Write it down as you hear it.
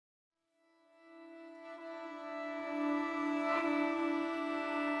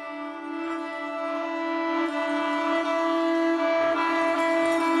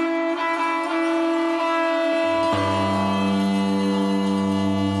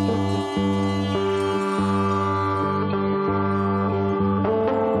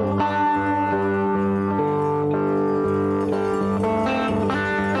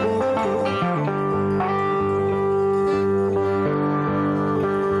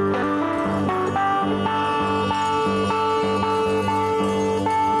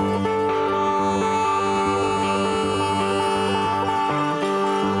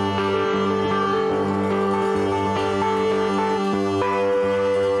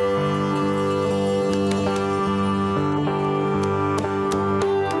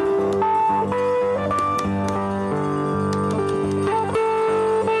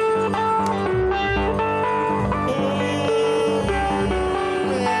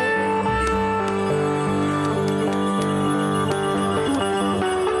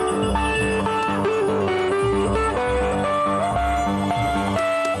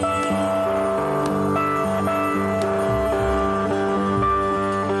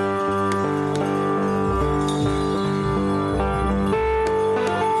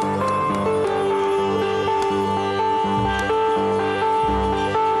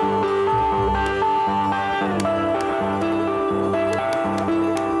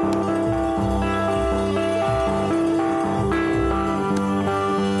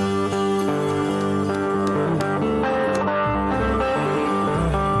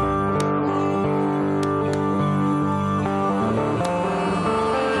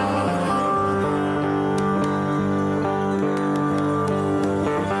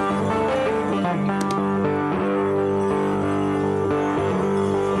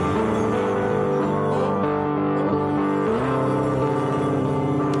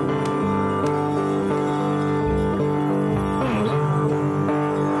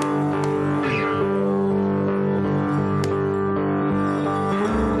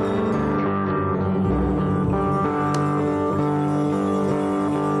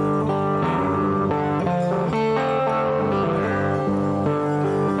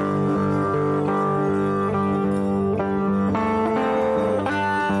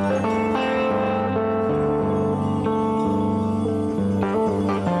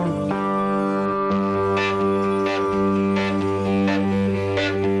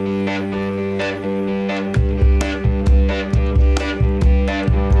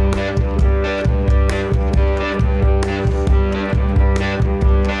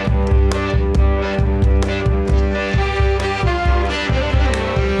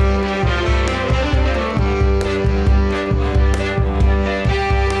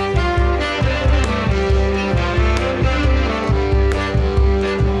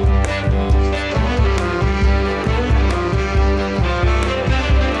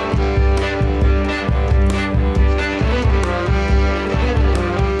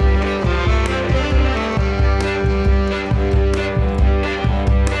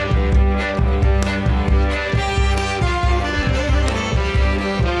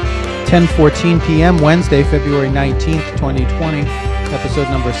10:14 p.m. Wednesday, February 19th, 2020, episode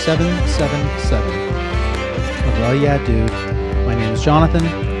number 777 of Oh Yeah Dude. My name is Jonathan,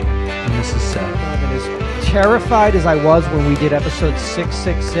 and this is Seth. As terrified as I was when we did episode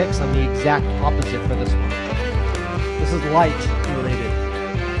 666, I'm the exact opposite for this one. This is light related.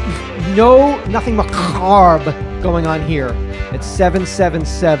 Nothing macabre going on here. It's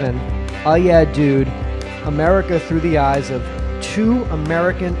 777. Oh Yeah Dude. America through the eyes of two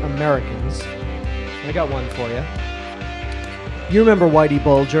Americans. I got one for you. You remember Whitey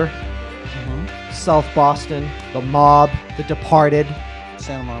Bulger? Mm-hmm. South Boston, the mob, The Departed.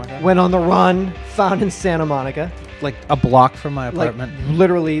 Santa Monica. Went on the run, found in Santa Monica. Like a block from my apartment. Like,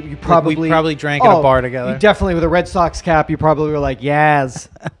 literally, you probably... we probably drank at a bar together. You definitely, with a Red Sox cap, you probably were like, Yaz.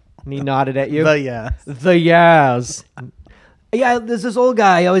 And he nodded at you. The Yaz. The Yaz. Yeah, there's this old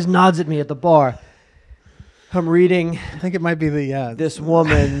guy, he always nods at me at the bar. I'm reading... I think it might be the Yaz. This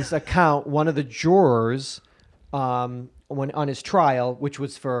woman's account, one of the jurors, when on his trial, which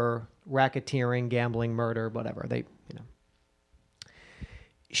was for racketeering, gambling, murder, whatever. They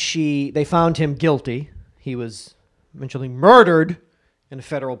found him guilty. He was eventually murdered in a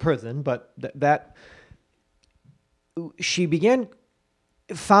federal prison, but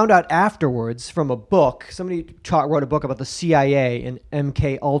found out afterwards from a book. Somebody wrote a book about the CIA and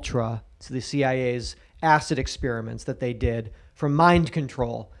MK Ultra. So the CIA's acid experiments that they did for mind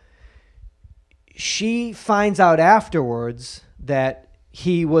control. She finds out afterwards that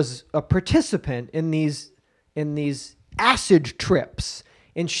he was a participant in these acid trips.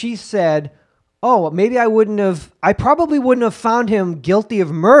 And she said, maybe I probably wouldn't have found him guilty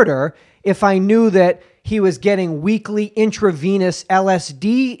of murder if I knew that he was getting weekly intravenous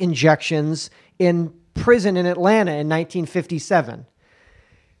LSD injections in prison in Atlanta in 1957.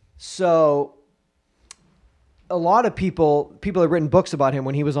 So a lot of people have written books about him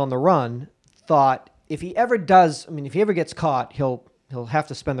when he was on the run, thought if he ever gets caught, he'll have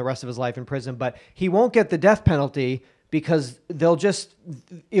to spend the rest of his life in prison, but he won't get the death penalty because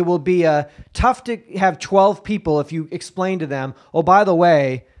it will be tough to have 12 people if you explain to them, oh, by the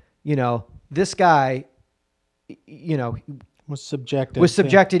way, this guy, was subjected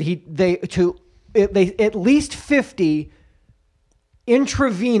to at least 50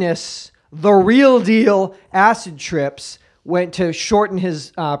 intravenous, the real deal acid trips went to shorten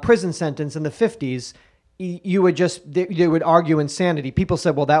his prison sentence in the 50s. They would argue insanity. People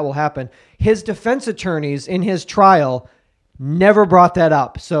said, well, that will happen. His defense attorneys in his trial never brought that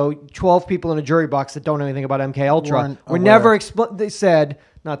up. So 12 people in a jury box that don't know anything about MK Ultra were never they said,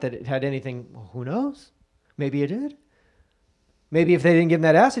 not that it had anything, who knows? Maybe it did. Maybe if they didn't give him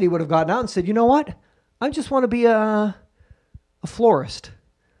that acid, he would have gotten out and said, you know what? I just want to be a florist.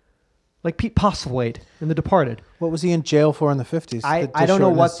 Like Pete Postlethwaite in The Departed. What was he in jail for in the 50s? I don't know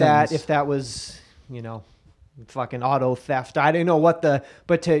if that was, fucking auto theft. I didn't know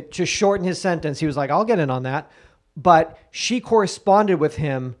but to shorten his sentence, he was like, I'll get in on that. But she corresponded with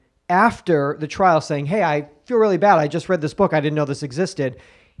him after the trial saying, hey, I feel really bad. I just read this book. I didn't know this existed.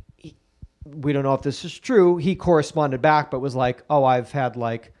 We don't know if this is true. He corresponded back, but was like, I've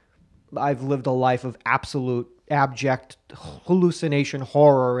lived a life of absolute abject hallucination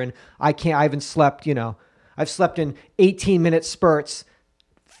horror, and I haven't slept, I've slept in 18-minute spurts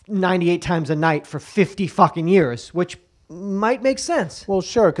 98 times a night for 50 fucking years, which might make sense. Well,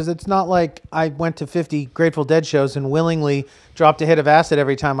 sure, because it's not like I went to 50 Grateful Dead shows and willingly dropped a hit of acid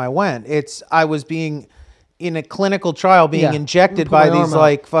every time I went. I was being in a clinical trial being injected by these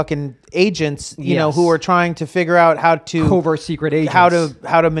fucking agents, who are trying to figure out how to covert secret agents,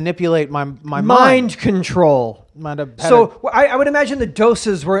 how to manipulate my mind control. I would imagine the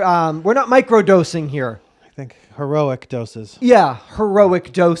doses we're not microdosing here. I think heroic doses. Yeah,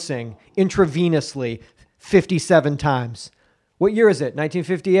 heroic dosing intravenously 57 times. What year is it?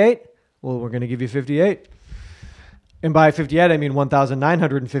 1958? Well, we're going to give you 58. And by 58, I mean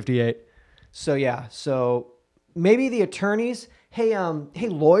 1,958. So yeah, maybe the attorneys, hey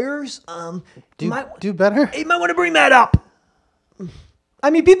lawyers, do better. You might want to bring that up. I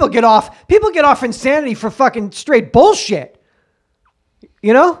mean, people get off insanity for fucking straight bullshit.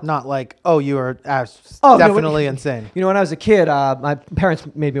 Not like, you are definitely insane. When I was a kid, my parents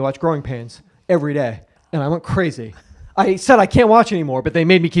made me watch Growing Pains every day, and I went crazy. I said I can't watch anymore, but they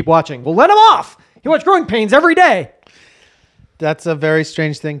made me keep watching. Well, let them off. You watch Growing Pains every day. That's a very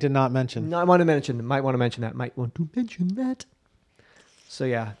strange thing to not mention. No, might want to mention that. So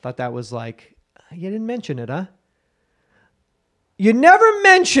yeah, thought that was like, you didn't mention it, huh? You never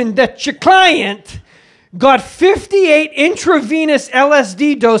mentioned that your client got 58 intravenous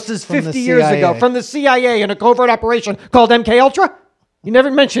LSD doses 50 years ago from the CIA in a covert operation called MK Ultra. You never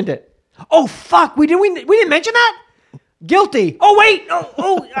mentioned it. Oh fuck! We didn't mention that. Guilty. Oh wait.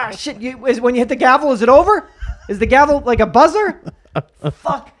 Shit! When you hit the gavel, is it over? Is the gavel like a buzzer?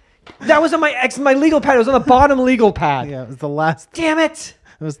 Fuck. That was on my legal pad. It was on the bottom legal pad. Yeah, it was the last. Damn it!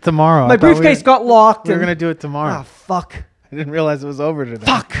 It was tomorrow. My briefcase got locked. We were gonna do it tomorrow. Ah, fuck. I didn't realize it was over today.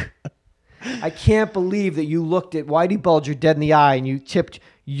 Fuck. I can't believe that you looked at Whitey Bulger dead in the eye and you tipped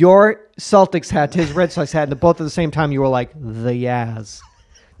your Celtics hat to his Red Sox hat, and both at the same time you were like, the Yaz.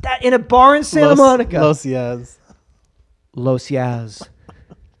 That in a bar in Santa Monica. Los Yaz. Los Yaz.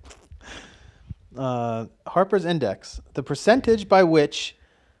 Harper's Index. The percentage by which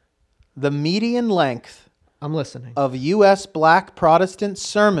the median length I'm listening. of U.S. black Protestant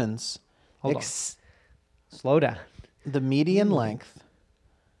sermons... Hold on. Slow down. The median length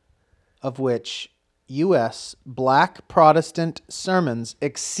of which U.S. black Protestant sermons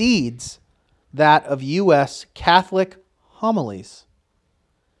exceeds that of U.S. Catholic homilies.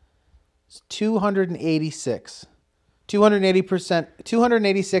 It's 286.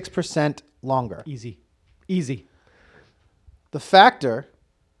 286% longer. Easy. The factor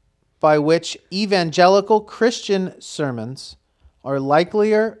by which evangelical Christian sermons are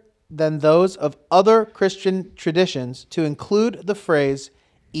likelier than those of other Christian traditions to include the phrase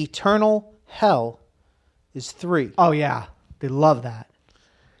eternal hell is 3. Oh, yeah. They love that.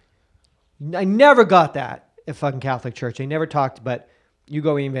 I never got that at fucking Catholic Church. They never talked, but you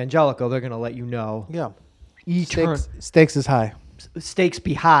go evangelical, they're going to let you know. Yeah. Eternal. Stakes is high. Stakes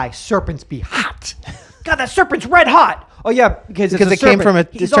be high, serpents be hot. God, that serpent's red hot. Oh, yeah, because Because it came from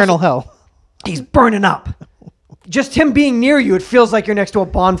eternal hell. He's burning up. Just him being near you, it feels like you're next to a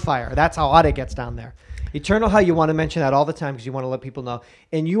bonfire. That's how hot it gets down there. Eternal hell, you want to mention that all the time because you want to let people know.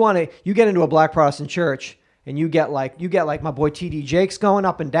 And you get into a black Protestant church and you get like my boy T.D. Jakes going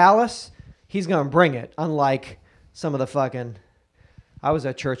up in Dallas. He's going to bring it. Unlike some of the fucking... I was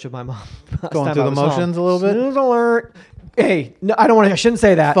at church with my mom. Going through the motions a little bit? News alert. Hey, no, I shouldn't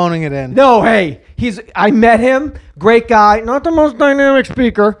say that. Phoning it in. No, hey. I met him. Great guy. Not the most dynamic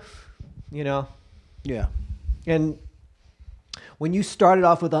speaker. You know? Yeah. And when you started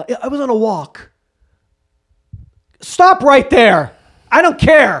off with I was on a walk. Stop right there. I don't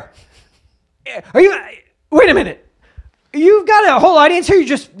care. Wait a minute. You've got a whole audience here. You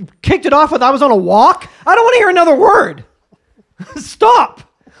just kicked it off with I was on a walk. I don't want to hear another word. Stop.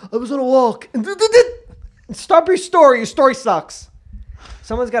 I was on a walk. Stop your story. Your story sucks.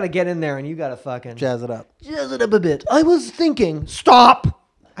 Someone's got to get in there and you got to fucking Jazz it up. Jazz it up a bit. I was thinking. Stop.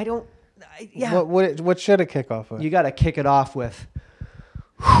 Yeah. What should it kick off with? You got to kick it off with,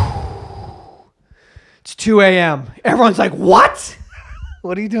 it's 2 a.m. Everyone's like, what?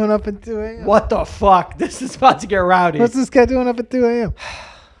 What are you doing up at 2 a.m.? What the fuck? This is about to get rowdy. What's this guy doing up at 2 a.m.?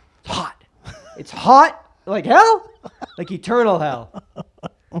 It's hot. It's hot like hell? Like eternal hell.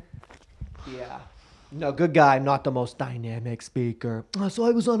 Yeah. No, good guy, not the most dynamic speaker. So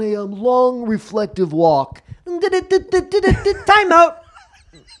I was on a long reflective walk. Time out.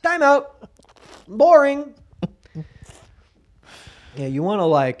 Time out. Boring. Yeah, you want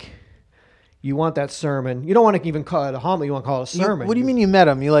that sermon. You don't want to even call it a homily. You want to call it a sermon. What do you mean you met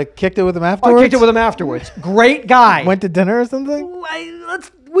him? You kicked it with him afterwards? I kicked it with him afterwards. Great guy. Went to dinner or something?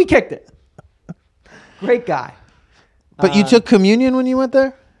 We kicked it. Great guy. But you took communion when you went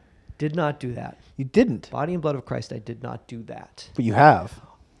there? Did not do that. You didn't. Body and blood of Christ, I did not do that. But you have.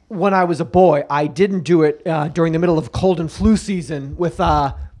 When I was a boy, I didn't do it during the middle of cold and flu season with,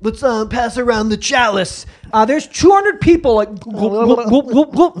 let's pass around the chalice. There's 200 people like, whoop, whoop,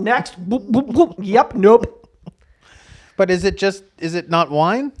 whoop, whoop, next, whoop, whoop, whoop. Yep, nope. But is it not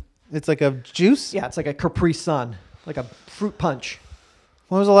wine? It's like a juice? Yeah, it's like a Capri Sun, like a fruit punch.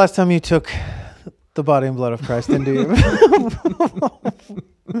 When was the last time you took the body and blood of Christ into you?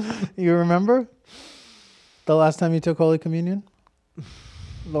 You remember? The last time you took Holy Communion?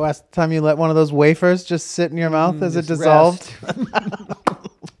 The last time you let one of those wafers just sit in your mouth as it dissolved?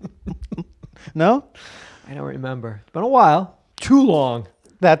 No? I don't remember. It's been a while. Too long.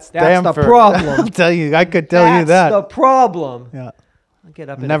 That's the for, problem. I'll tell you. I could tell you that. That's the problem. Yeah. I'll get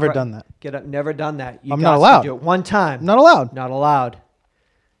up. Never done that. Get up. Never done that. I'm not allowed. Do it one time. I'm not allowed. Not allowed.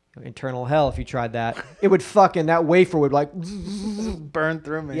 Internal hell if you tried that. It would fucking, that wafer would like burn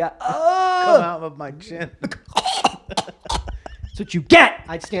through me. Yeah. Come out of my chin. That's what you get.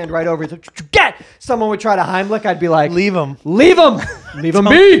 I'd stand right over. That's what you get. Someone would try to Heimlich. I'd be like, leave him. Leave him. Leave him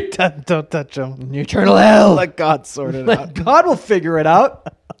be. Don't touch him. Eternal hell. Let God sort it out. God will figure it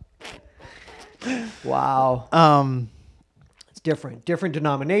out. Wow. It's different. Different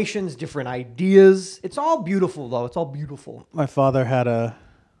denominations, different ideas. It's all beautiful, though. It's all beautiful. My father had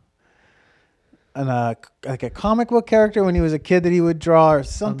like a comic book character when he was a kid that he would draw or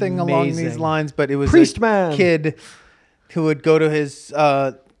something along these Amazing. lines. But it was Priestman. a kid who would go to his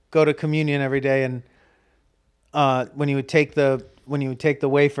go to communion every day, and when he would take the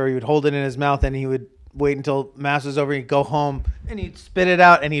wafer, he would hold it in his mouth, and he would wait until mass was over. He'd go home and he'd spit it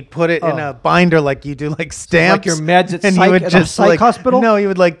out, and he'd put it in a binder like you do, like stamps. Like your meds at and psych, he would at just a psych like, hospital? No, he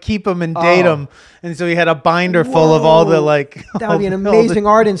would like keep them and date them, and so he had a binder full of all the like. That would be an all the- amazing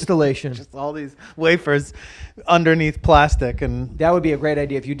art installation. Just all these wafers underneath plastic, and That would be a great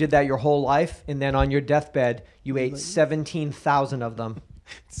idea if you did that your whole life, and then on your deathbed you ate 17,000 of them.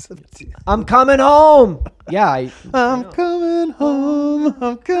 I'm coming home. Yeah, I'm coming home.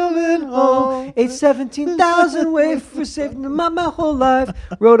 I'm coming home. ate 17,000 wafers, saved my whole life.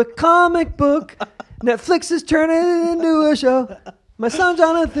 Wrote a comic book. Netflix is turning it into a show. My son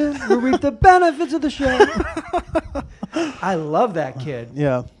Jonathan will reap the benefits of the show. I love that kid.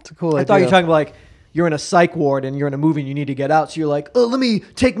 Yeah, it's a cool I idea. thought you were talking about like you're in a psych ward and you're in a movie and you need to get out. So you're like, oh, let me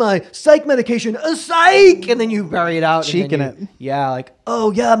take my psych medication, a psych, and then you bury it out. Cheeking and then it. Yeah, like,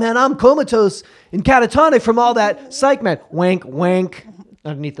 oh yeah, man, I'm comatose and catatonic from all that psych med. Wank, wank,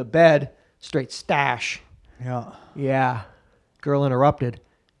 underneath the bed, straight stash. Yeah. Yeah, girl interrupted.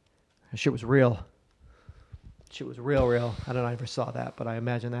 That shit was real. Shit was real. I don't know. I never saw that, but I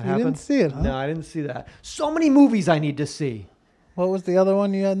imagine that You happened. didn't see it, huh? No, I didn't see that. So many movies I need to see. What was the other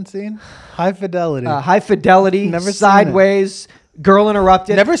one you hadn't seen? High Fidelity. High Fidelity, Never seen it. Sideways, Girl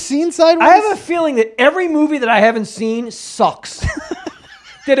Interrupted. Never seen Sideways? I have a feeling that every movie that I haven't seen sucks.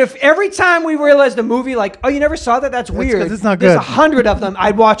 That if every time we realized a movie, like, oh, you never saw that? That's weird. 'cause it's not There's good. 100 of them.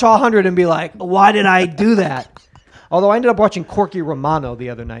 I'd watch all 100 and be like, why did I do that? Although I ended up watching Corky Romano the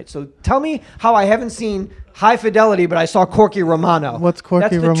other night. So tell me how I haven't seen High Fidelity, but I saw Corky Romano. What's Corky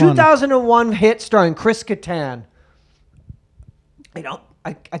That's the Romano? 2001 hit starring Chris Kattan.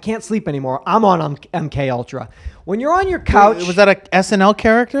 I can't sleep anymore. I'm on MK Ultra. When you're on your couch, Was that a SNL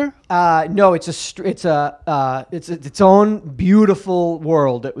character? no, it's its own beautiful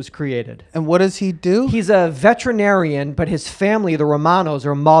world that was created. And what does he do? He's a veterinarian, but his family, the Romanos,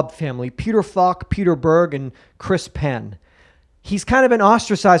 are a mob family. Peter Falk, Peter Berg, and Chris Penn. He's kind of been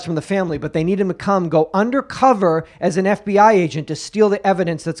ostracized from the family, but they need him to go undercover as an FBI agent to steal the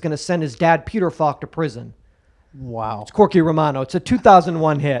evidence that's going to send his dad, Peter Falk, to prison. Wow. It's Corky Romano. It's a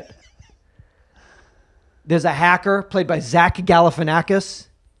 2001 hit. There's a hacker played by Zach Galifianakis.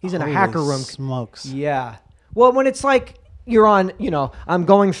 He's in a Holy hacker room. Smokes. Yeah. Well, when it's like you're on, I'm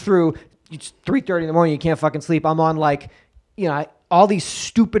going through, it's 3:30 in the morning, you can't fucking sleep. I'm on like, all these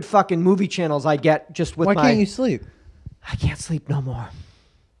stupid fucking movie channels I get just with Why can't you sleep? I can't sleep no more.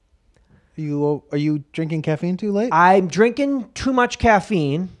 Are you drinking caffeine too late? I'm drinking too much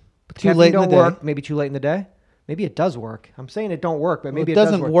caffeine. But Too caffeine late in don't the work. day? Maybe too late in the day. Maybe it does work. I'm saying it don't work, but maybe it it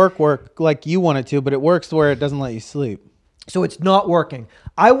does doesn't work. work like you want it to, but it works to where it doesn't let you sleep. So it's not working.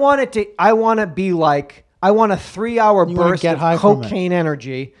 I want a 3-hour You wanna burst get of high from it. cocaine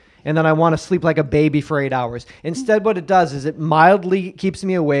energy, and then I want to sleep like a baby for 8 hours. Instead, what it does is it mildly keeps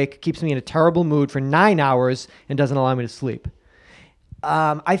me awake, keeps me in a terrible mood for 9 hours, and doesn't allow me to sleep.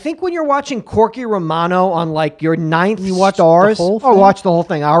 I think when you're watching Corky Romano on like your 9th You watch the stars, whole I'll thing? watch the whole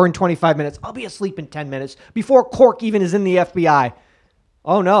thing, hour and 25 minutes. I'll be asleep in 10 minutes before Cork even is in the FBI.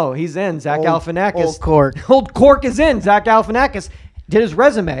 Oh no, he's in. Zach Galifianakis. Old Cork. Old Cork is in. Zach Galifianakis did his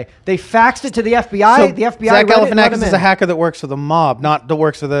resume. They faxed it to the FBI. So The FBI Zach read it and let him Galifianakis is in. a hacker that works for the mob, not that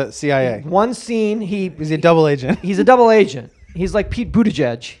works for the CIA. One scene, He's a double agent. he's a double agent. He's like Pete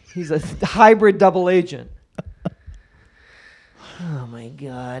Buttigieg. He's a hybrid double agent. Oh my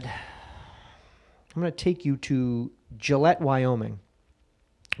God. I'm going to take you to Gillette, Wyoming.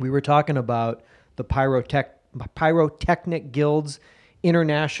 We were talking about the Pyrotechnic Guild's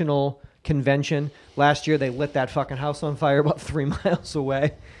international convention. Last year, they lit that fucking house on fire about 3 miles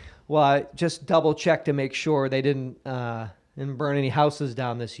away. Well, I just double checked to make sure they didn't burn any houses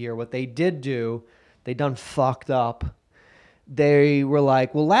down this year. What they did do, they done fucked up. They were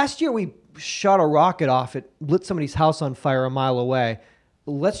like, well, last year we shot a rocket off. It lit somebody's house on fire a mile away.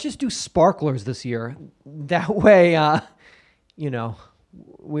 Let's just do sparklers this year. That way,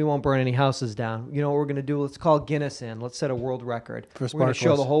 we won't burn any houses down. You know what we're going to do? Let's call Guinness in. Let's set a world record. For We're going to show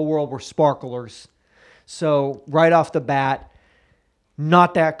sparklers. the whole world we're sparklers. So right off the bat,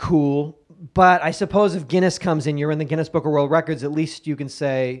 not that cool. But I suppose if Guinness comes in, you're in the Guinness Book of World Records, at least you can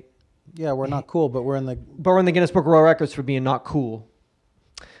say, Yeah, we're not cool, but we're in the. but we're in the Guinness Book of World Records for being not cool.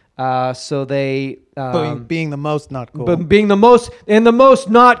 So they... being the most not cool. But being the most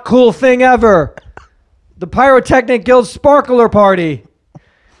not cool thing ever. The Pyrotechnic Guild Sparkler Party.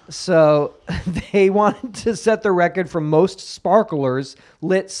 So they wanted to set the record for most sparklers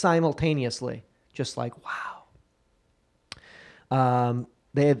lit simultaneously. just like, wow.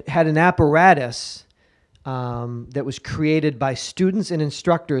 They had an apparatus that was created by students and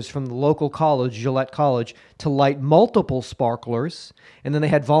instructors from the local college, Gillette College, to light multiple sparklers. And then they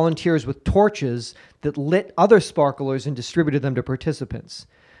had volunteers with torches that lit other sparklers and distributed them to participants.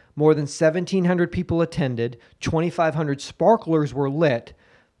 More than 1,700 people attended. 2,500 sparklers were lit,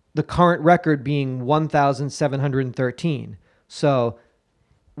 the current record being 1,713. So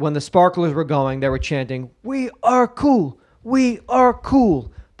when the sparklers were going, they were chanting, "We are cool. We are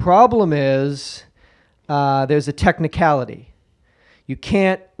cool." Problem is, there's a technicality. You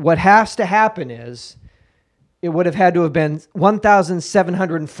can't, what has to happen is, it would have had to have been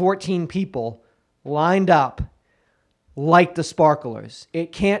 1,714 people lined up, light the sparklers.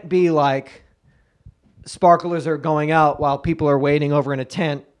 It can't be like sparklers are going out while people are waiting over in a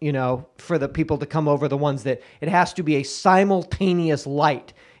tent, for the people to come over, the ones that, it has to be a simultaneous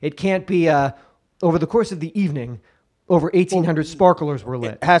light. It can't be, over the course of the evening, over 1,800 sparklers were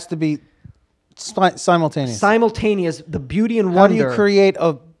lit. It has to be simultaneous. Simultaneous, the beauty and How wonder. do you create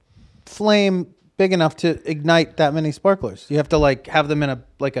a flame big enough to ignite that many sparklers? You have to have them in a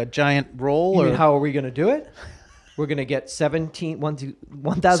giant roll? You or mean, how are we going to do it? We're going to get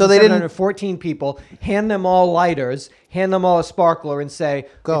 1,714 people, hand them all lighters, hand them all a sparkler, and say,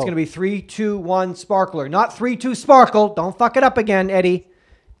 Go. It's going to be 3, 2, 1, sparkler. Not 3, 2, sparkle. Don't fuck it up again, Eddie.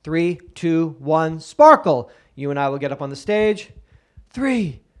 3, 2, 1, sparkle. You and I will get up on the stage.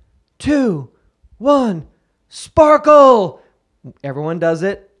 3, 2, 1, sparkle. Everyone does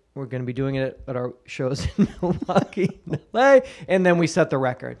it. We're going to be doing it at our shows in Milwaukee, LA, and then we set the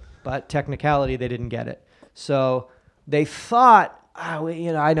record. But technicality, they didn't get it. So they thought,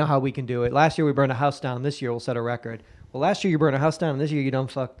 I know how we can do it. Last year we burned a house down. This year we'll set a record. Well, last year you burned a house down, and this year you done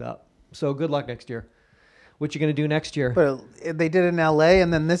fucked up. So good luck next year. What you going to do next year? But they did it in LA,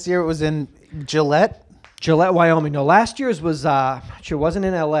 and then this year it was in Gillette, Wyoming. No, last year's was, it wasn't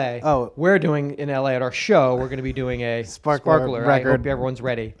in LA. Oh. We're doing in LA at our show. We're going to be doing a sparkler record. I hope everyone's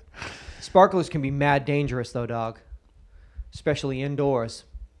ready. Sparklers can be mad dangerous, though, dog. Especially indoors.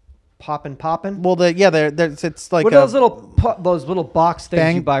 Poppin'. Well, it's like what are those little box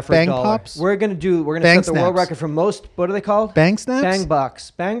things you buy for bang $1? pops? We're gonna Bang set the world snaps. record for most. What are they called? Bang snaps? Bang bucks.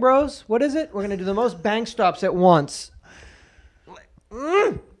 Bang bros. What is it? We're gonna do the most bang stops at once.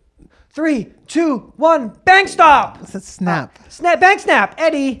 3, 2, 1, bang stop. It's a snap. Bang snap,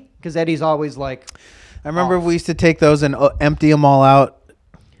 Eddie. Because Eddie's always like. I remember we used to take those and empty them all out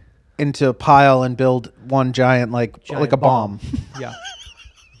into a pile and build one giant like a bomb. Yeah.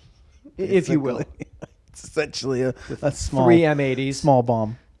 If you will. It's essentially a small 3 M80s. small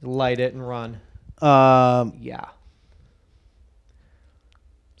bomb. Light it and run. Yeah.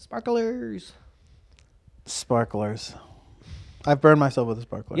 Sparklers. I've burned myself with a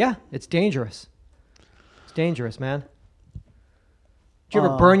sparkler. Yeah, it's dangerous. It's dangerous, man. Did you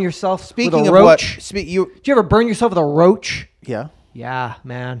ever burn yourself Speaking with a of roach? what, Did you ever burn yourself with a roach? yeah. Yeah,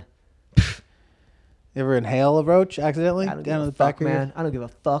 man. You ever inhale a roach accidentally I don't down give in a the back fuck, of your man. I don't give a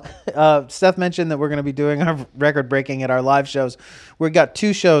fuck. Seth mentioned that we're going to be doing our record breaking at our live shows. We've got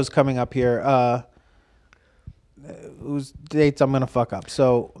 2 shows coming up here. Whose dates I'm going to fuck up.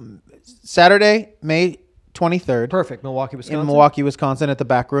 So Saturday, May 23rd. Perfect. Milwaukee, Wisconsin. In Milwaukee, Wisconsin at the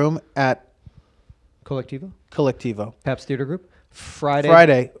Back Room at Collectivo. Pabst Theater Group.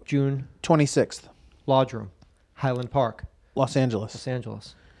 Friday, June 26th. Lodge Room. Highland Park. Los Angeles.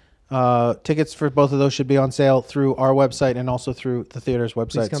 Tickets for both of those should be on sale through our website and also through the theater's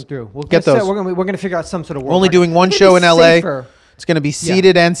website. Please come through. We'll get those. We're going to figure out some sort of. We're only doing one show in LA. Safer. It's going to be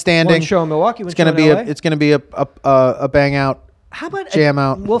seated and standing. One show in Milwaukee. It's going to be a bang out. How about jam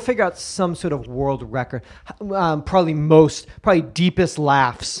out? We'll figure out some sort of world record. Probably deepest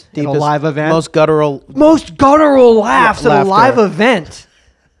laughs at a live event. Most guttural laughs at a live event.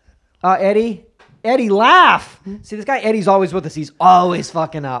 Eddie, laugh. See, this guy Eddie's always with us. He's always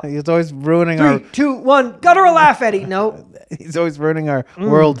fucking up. He's always ruining 3, 2, 1, guttural laugh, Eddie. No. He's always ruining our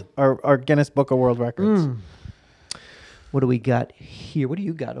world, our Guinness Book of World Records. What do we got here? What do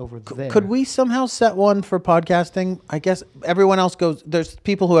you got over there? Could we somehow set one for podcasting? I guess everyone else goes. There's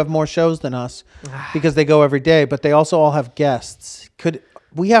people who have more shows than us because they go every day, but they also all have guests. Could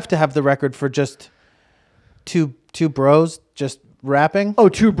we have to have the record for just two bros just rapping? Oh,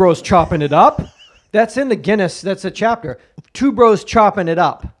 2 bros chopping it up. That's in the Guinness. That's a chapter. 2 bros chopping it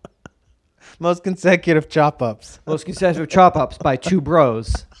up. Most consecutive chop-ups. Most consecutive chop-ups by 2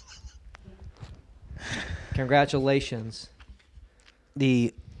 bros. Congratulations.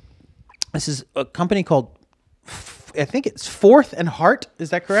 This is a company called, I think it's Fourth and Heart. Is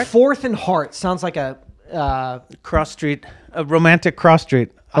that correct? Fourth and Heart sounds like a cross street, a romantic cross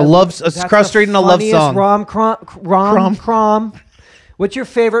street. Cross Street and a love song. Rom-com. What's your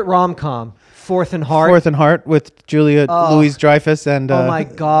favorite rom-com? Fourth and Heart. Fourth and Heart with Julia Louis-Dreyfus and oh my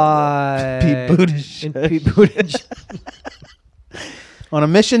God, Pete Buttigieg. And Pete Buttigieg. On a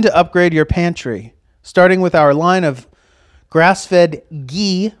mission to upgrade your pantry, starting with our line of grass-fed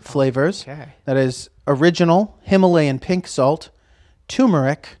ghee flavors. Okay. That is original Himalayan pink salt,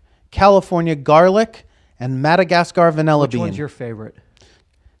 turmeric, California garlic, and Madagascar vanilla bean. Which one's your favorite?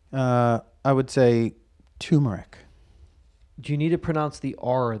 I would say turmeric. Do you need to pronounce the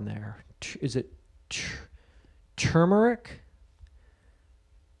R in there? Is it turmeric?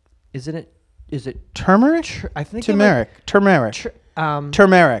 Isn't it? Is it turmeric? I think turmeric. Turmeric.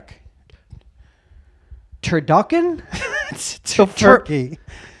 Turmeric. Turducken? It's so turkey.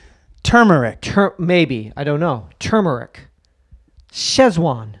 Turmeric. Maybe. I don't know. Turmeric.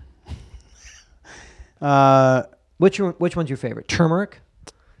 Szechuan. Which one's your favorite? Turmeric?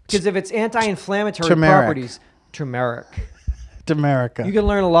 Because if it's anti-inflammatory properties, turmeric. Turmerica. You can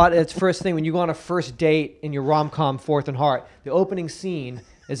learn a lot. It's first thing when you go on a first date in your rom-com Fourth and Heart. The opening scene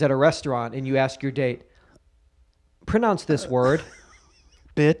is at a restaurant, and you ask your date, pronounce this word.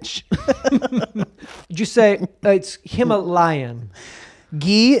 Bitch. Did you say it's Himalayan?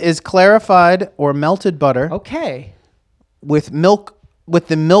 Ghee is clarified or melted butter. Okay. With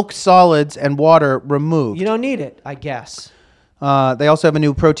the milk solids and water removed. You don't need it, I guess. They also have a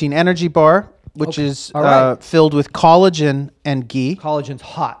new protein energy bar, which is filled with collagen and ghee. Collagen's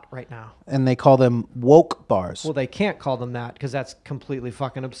hot right now. And they call them woke bars. Well, they can't call them that because that's completely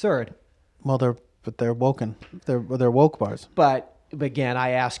fucking absurd. Well, they're woken. They're woke bars. But again,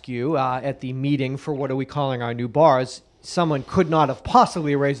 I ask you at the meeting for what are we calling our new bars, someone could not have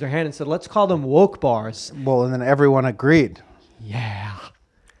possibly raised their hand and said, let's call them woke bars. Well, and then everyone agreed. Yeah.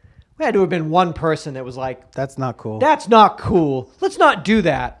 There had to have been one person that was like, that's not cool. That's not cool. Let's not do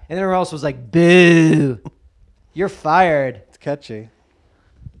that. And everyone else was like, boo. You're fired. It's catchy.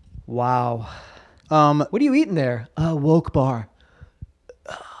 Wow. What are you eating there? Woke bar.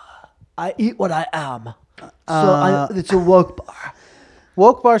 I eat what I am. It's a woke bar.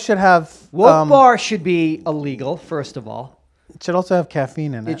 Woke bar should have... Woke bar should be illegal, first of all. It should also have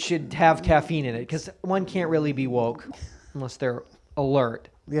caffeine in it. It should have caffeine in it, because one can't really be woke unless they're alert.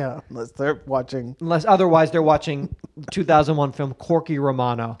 Yeah, unless they're watching... Unless otherwise they're watching 2001 film Corky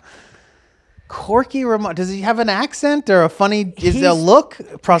Romano. Corky Romano? Does he have an accent or a funny... Is there a look?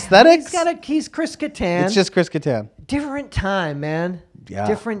 Prosthetics? He's Chris Kattan. It's just Chris Kattan. Different time, man. Yeah.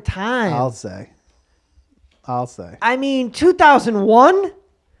 Different time. I'll say. I mean, 2001?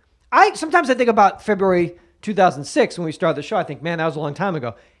 Sometimes I think about February 2006 when we started the show. I think, man, that was a long time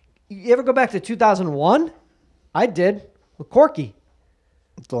ago. You ever go back to 2001? I did with Corky.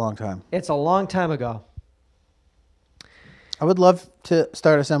 It's a long time. It's a long time ago. I would love to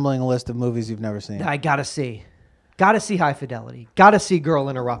start assembling a list of movies you've never seen. I gotta see. Gotta see High Fidelity. Gotta see Girl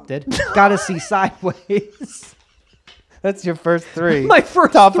Interrupted. Gotta see Sideways. That's your first three. My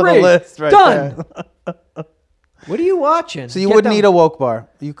first top three. Of the list right Done. there. What are you watching? So you wouldn't eat a woke bar.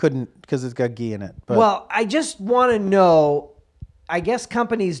 You couldn't because it's got ghee in it. But well, I just want to know. I guess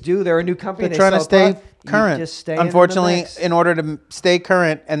companies do. They're a new company. They're trying to stay current. Just stay Unfortunately, in order to stay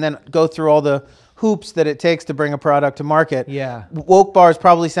current and then go through all the hoops that it takes to bring a product to market. Yeah. Woke bars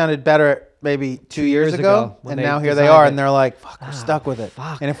probably sounded better maybe 2 years ago. And now here they are and they're like, fuck, we're stuck with it.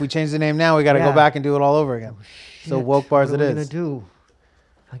 Fuck. And if we change the name now, we got to go back and do it all over again. So woke bars what are it we is. Gonna do?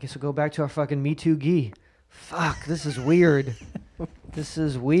 I guess we'll go back to our fucking Me Too ghee. Fuck, this is weird. This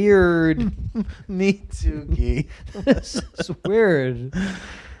is weird. Me Too ghee. This is weird.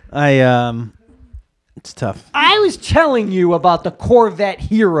 It's tough. I was telling you about the Corvette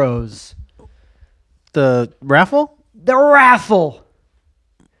Heroes. The raffle? The raffle.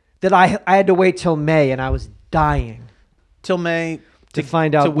 That I had to wait till May, and I was dying. Till May to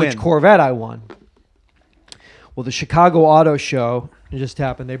find out which Corvette I won. Well, the Chicago Auto Show just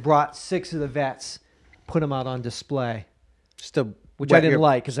happened. They brought 6 of the vets, put them out on display. Just to which I didn't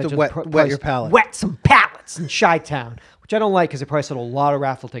like because I just wet your palate. Wet some pallets in Chi-Town, which I don't like because they probably sold a lot of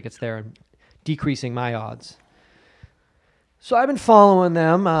raffle tickets there and decreasing my odds. So I've been following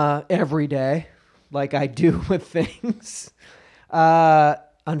them every day, like I do with things.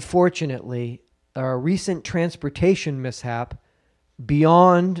 Unfortunately, a recent transportation mishap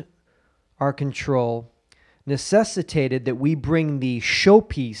beyond our control necessitated that we bring the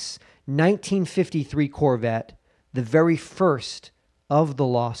showpiece 1953 Corvette, the very first of the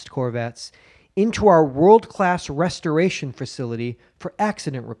lost Corvettes, into our world-class restoration facility for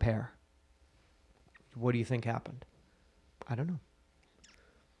accident repair. What do you think happened? I don't know.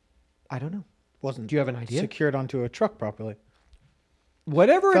 Wasn't Do you have an idea? Secured onto a truck properly.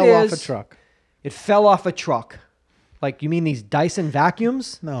 Whatever Fell it is. off a truck. It fell off a truck. Like, you mean these Dyson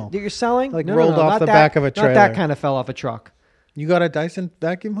vacuums? No. That you're selling? Like No, rolled off not the that- back of a trailer. Not that kind of fell off a truck. You got a Dyson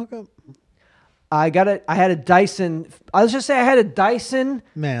vacuum hookup? I had a Dyson. Let's just say I had a Dyson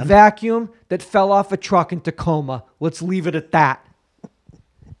Man. vacuum that fell off a truck in Tacoma. Let's leave it at that.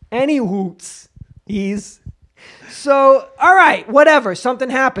 Any hoots. So, all right, whatever. Something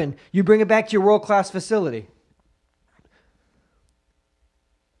happened. You bring it back to your world-class facility.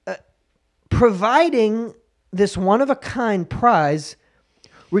 Providing this one-of-a-kind prize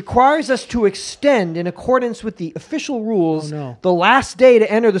requires us to extend, in accordance with the official rules, the last day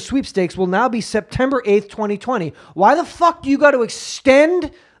to enter the sweepstakes will now be September 8th, 2020. Why the fuck do you got to extend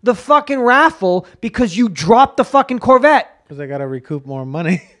the fucking raffle because you dropped the fucking Corvette? Because I got to recoup more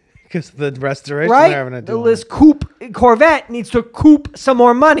money because of the restoration Right? they're having to do. This Corvette needs to coop some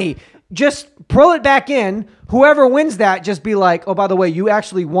more money. Just pull it back in. Whoever wins that, just be like, oh, by the way, you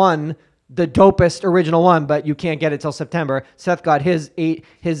actually won the dopest original one, but you can't get it till September. Seth got his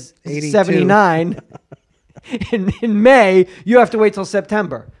 79 in May. You have to wait till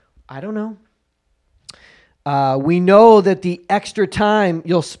September. I don't know. We know that the extra time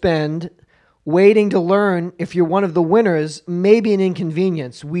you'll spend waiting to learn if you're one of the winners may be an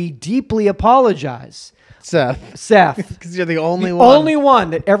inconvenience. We deeply apologize. Seth. Because you're the only one. Only one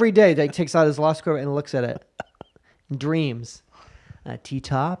that every day that takes out his lost Corvette and looks at it and dreams.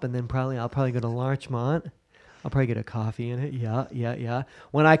 T-top, and then I'll probably go to Larchmont. I'll probably get a coffee in it. Yeah.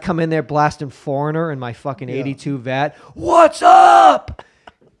 When I come in there blasting Foreigner in my fucking 82 Vet, what's up?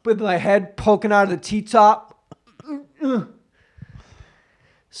 With my head poking out of the T-top.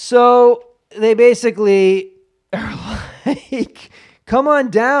 So they basically are like, come on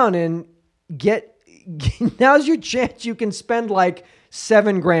down and now's your chance. You can spend like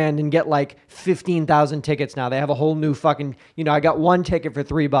 $7,000 and get like 15,000 tickets now. They have a whole new fucking, I got one ticket for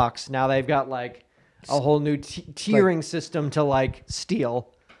 $3. Now they've got like a whole new tiering system to like steal.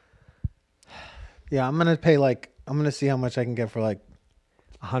 Yeah, I'm going to see how much I can get for like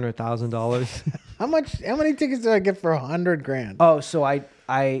 $100,000. how many tickets do I get for $100,000? Oh, so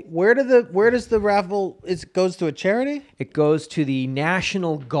where does the raffle goes to a charity? It goes to the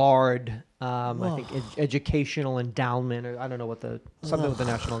National Guard. I think educational endowment, or I don't know something with the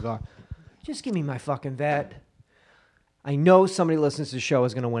National Guard. Just give me my fucking vet. I know somebody listens to the show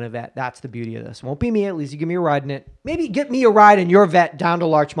is going to win a vet. That's the beauty of this. Won't be me, at least. You give me a ride in it. Maybe get me a ride in your vet down to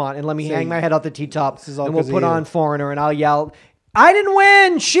Larchmont and let me hang my head out the T-top. And we'll put on Foreigner and I'll yell, I didn't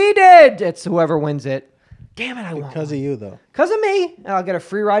win. She did. It's whoever wins it. Damn it, I won. Because of you, though. Because of me. And I'll get a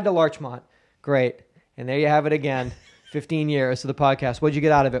free ride to Larchmont. Great. And there you have it again. 15 years of the podcast. What'd you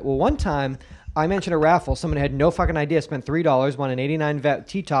get out of it? Well, one time I mentioned a raffle. Someone had no fucking idea. Spent $3, won an 89 Vet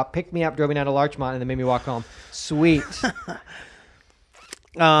T-top, picked me up, drove me down to Larchmont, and then made me walk home. Sweet.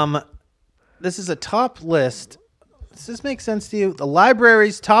 This is a top list. Does this make sense to you? The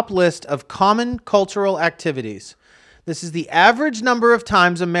library's top list of common cultural activities. This is the average number of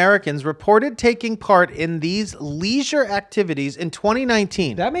times Americans reported taking part in these leisure activities in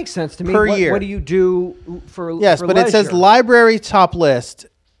 2019. That makes sense to me. Per year. What do you do for Yes, for but leisure? it says library top list,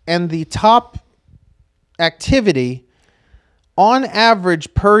 and the top activity on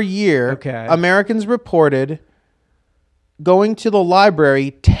average per year, Americans reported going to the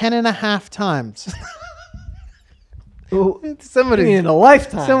library 10.5 times. Somebody in a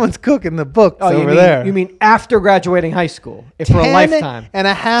lifetime. Someone's cooking the books over there. You mean after graduating high school? If for a lifetime.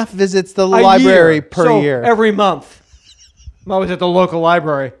 10.5 visits the library per year. Every month. I'm always at the local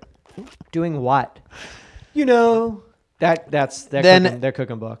library. Doing what? They're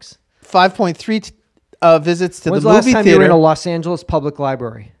cooking books. 5.3 visits to When's the the movie last time theater. you were in a Los Angeles public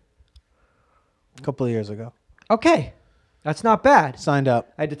library? A couple of years ago. Okay. That's not bad. Signed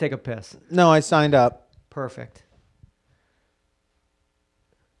up. I had to take a piss. No, I signed up. Perfect.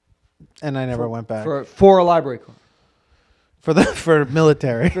 And I never went back. For a library card. For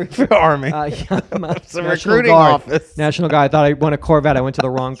military. For army. It's a recruiting office. National Guard. I thought I won a Corvette. I went to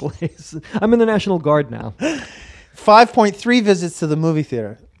the wrong place. I'm in the National Guard now. 5.3 visits to the movie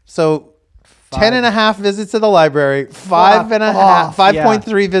theater. So 10.5 visits to the library,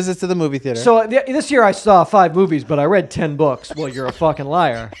 5.3 visits to the movie theater. So this year I saw 5 movies, but I read 10 books. Well, you're a fucking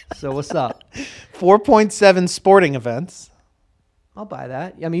liar. So what's up? 4.7 sporting events. I'll buy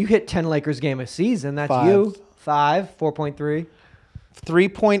that. I mean, you hit 10 Lakers game a season. That's 5. you. 5, 4.3.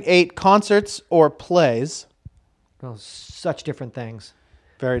 3.8 concerts or plays. Oh, such different things.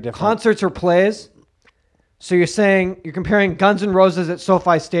 Very different. Concerts or plays? So you're saying you're comparing Guns N' Roses at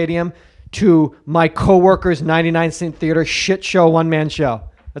SoFi Stadium to my coworker's 99 Cent Theater shit show one-man show.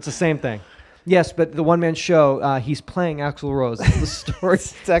 That's the same thing. Yes, but the one-man show, he's playing Axl Rose. It's the story.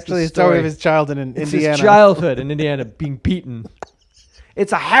 It's actually a story of his childhood in Indiana. His childhood in Indiana being beaten.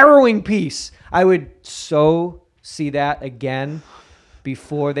 It's a harrowing piece. I would so see that again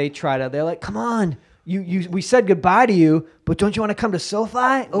before they try to. They're like, come on. We said goodbye to you, but don't you want to come to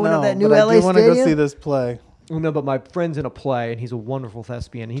SoFi? Oh, no, that new LA I do want to stadium? go see this play. Oh, no, but my friend's in a play, and he's a wonderful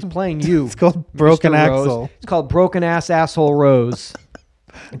thespian. He's playing you. It's called Broken Mr. Axel. Rose. It's called Broken Ass Asshole Rose.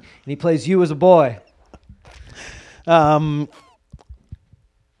 And he plays you as a boy.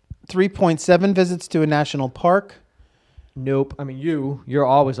 3.7 visits to a national park. Nope. I mean, you're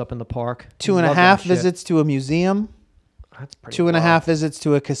always up in the park. 2.5 visits to a museum. That's pretty 2.5 visits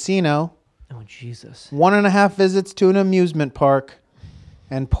to a casino. Oh, Jesus. 1.5 visits to an amusement park.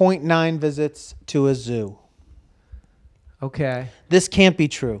 And 0.9 visits to a zoo. Okay. This can't be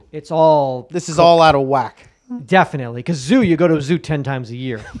true. It's all... This is all out of whack. Definitely. Because zoo, you go to a zoo 10 times a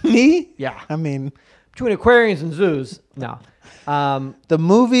year. Me? Yeah. I mean... Between aquariums and zoos, no. The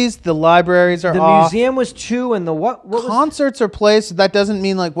movies, the libraries are the off. museum was 2 and the what was... Concerts or plays, that doesn't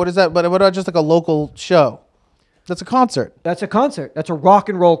mean like, what is that? But what about just like a local show? That's a concert. That's a concert. That's a rock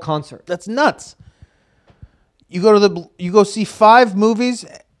and roll concert. That's nuts. You go see 5 movies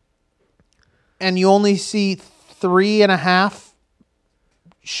and you only see 3.5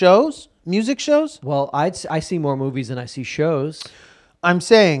 shows, music shows? Well, I see more movies than I see shows. I'm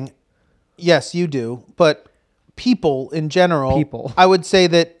saying, yes, you do, but people in general, I would say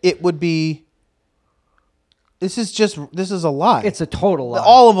that it would be, this is a lie. It's a total lie.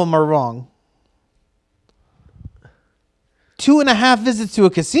 All of them are wrong. 2.5 visits to a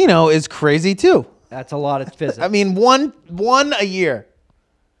casino is crazy too. That's a lot of visits. I mean, one a year,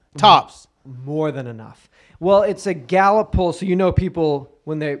 tops. More than enough. Well, it's a Gallup poll, so you know people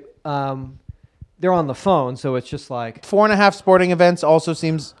when they're on the phone, so it's just like 4.5 sporting events also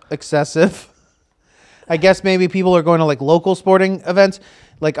seems excessive. I guess maybe people are going to like local sporting events.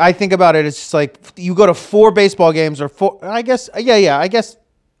 Like I think about it, it's just like you go to 4 baseball games or 4. I guess, I guess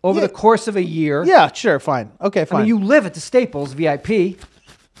over the course of a year. Yeah, sure, fine, okay, fine. I mean, you live at the Staples VIP.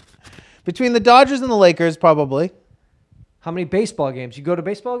 Between the Dodgers and the Lakers, probably. How many baseball games? You go to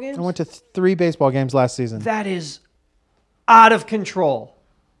baseball games? I went to 3 baseball games last season. That is out of control.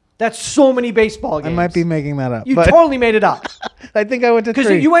 That's so many baseball games. I might be making that up. You totally made it up. I think I went to 3.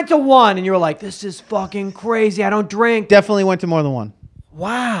 Because you went to 1 and you were like, this is fucking crazy. I don't drink. Definitely went to more than 1.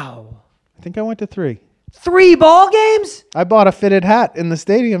 Wow. I think I went to 3. 3 ball games? I bought a fitted hat in the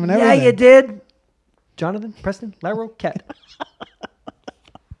stadium and everything. Yeah, you did. Jonathan, Preston, Laro, Ket.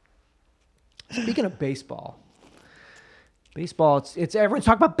 Speaking of baseball, it's everyone's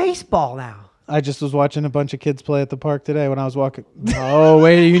talking about baseball now. I just was watching a bunch of kids play at the park today when I was walking. Oh,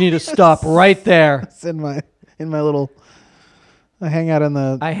 wait, you need to stop right there. It's in my little. I hang out in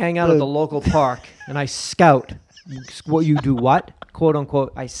the. I hang out at the local park and I scout. What you do? What? "Quote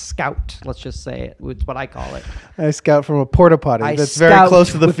unquote." I scout. Let's just say it. It's what I call it. I scout from a porta potty I that's very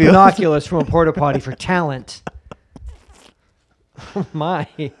close to the with field. Binoculars from a porta potty for talent. Oh my!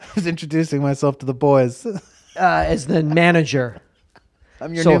 I was introducing myself to the boys. As the manager.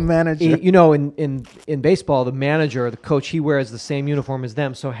 I'm your new manager. You know, in baseball, the manager, the coach, he wears the same uniform as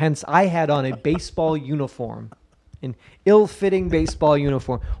them. So hence, I had on a baseball uniform, an ill-fitting baseball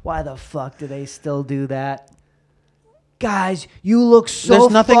uniform. Why the fuck do they still do that? Guys, you look so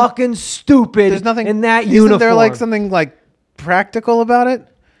fucking stupid in that uniform. Isn't there like something like practical about it?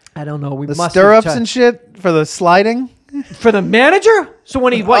 I don't know. The stirrups and shit for the sliding? For the manager? So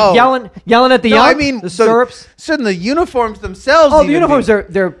when he's yelling at the young? I mean, the stirrups? Shouldn't the uniforms themselves the uniforms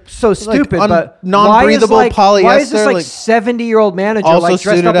they're so stupid, but non-breathable polyester. Why is this like 70-year-old manager like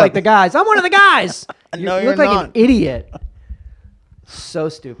dressed up like the guys? I'm one of the guys. You look like an idiot. So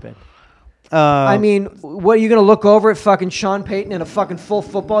stupid. I mean, what, are you going to look over at fucking Sean Payton in a fucking full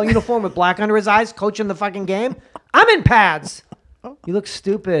football uniform with black under his eyes coaching the fucking game? I'm in pads. You look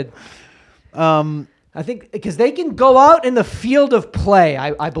stupid. I think because they can go out in the field of play.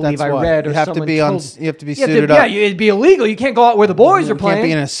 I believe I read. You or have to someone be told, you have to be suited up. Yeah, it'd be illegal. You can't go out where the boys are playing. You can't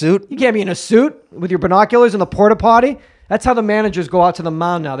be in a suit. You can't be in a suit with your binoculars in the porta potty. That's how the managers go out to the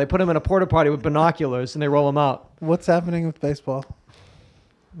mound now. They put them in a porta potty with binoculars and they roll them out. What's happening with baseball?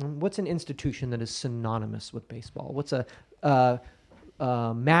 What's an institution that is synonymous with baseball? What's a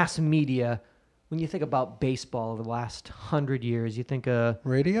mass media? When you think about baseball over the last 100 years, you think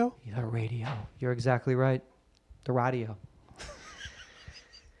radio? Yeah, radio. You're exactly right. The radio.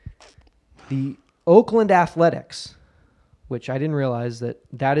 The Oakland Athletics, which I didn't realize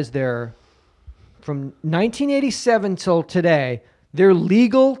that is their, from 1987 till today, their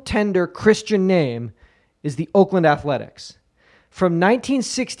legal tender Christian name is the Oakland Athletics. From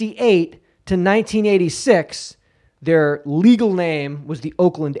 1968 to 1986, their legal name was the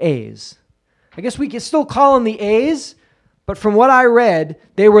Oakland A's. I guess we can still call them the A's, but from what I read,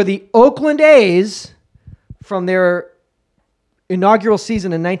 they were the Oakland A's from their inaugural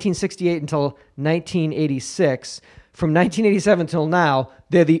season in 1968 until 1986. From 1987 till now,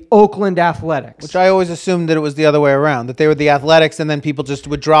 they're the Oakland Athletics. Which I always assumed that it was the other way around, that they were the Athletics and then people just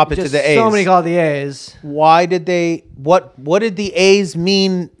would drop it to the A's. So many call it the A's. Why did they, what did the A's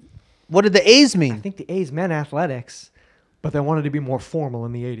mean? What did the A's mean? I think the A's meant athletics, but they wanted to be more formal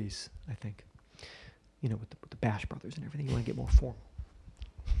in the 80s, I think. You know, with the Bash Brothers and everything, you want to get more formal.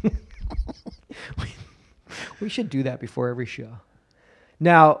 We should do that before every show.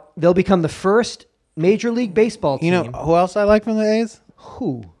 Now, they'll become the first Major League Baseball team. You know who else I like from the A's?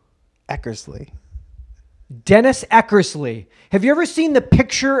 Who? Eckersley. Dennis Eckersley. Have you ever seen the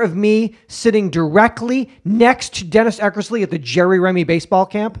picture of me sitting directly next to Dennis Eckersley at the Jerry Remy baseball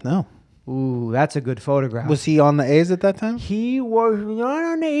camp? No. Ooh, that's a good photograph. Was he on the A's at that time? He was not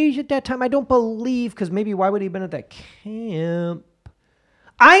on the A's at that time. I don't believe, because maybe why would he have been at that camp?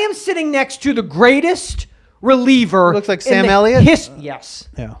 I am sitting next to the greatest reliever. Looks like Sam Elliott? Yes.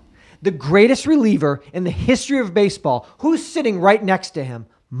 Yeah. The greatest reliever in the history of baseball. Who's sitting right next to him?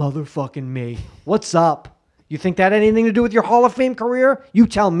 Motherfucking me. What's up? You think that had anything to do with your Hall of Fame career? You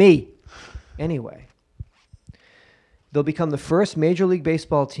tell me. Anyway, they'll become the first Major League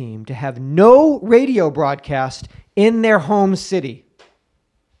Baseball team to have no radio broadcast in their home city.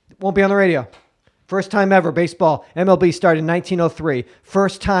 It won't be on the radio. First time ever, baseball. MLB started in 1903.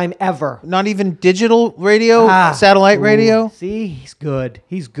 First time ever. Not even digital radio, satellite radio? See, he's good.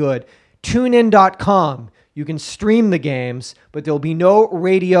 He's good. TuneIn.com. You can stream the games, but there'll be no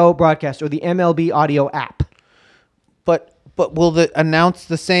radio broadcast or the MLB audio app. But will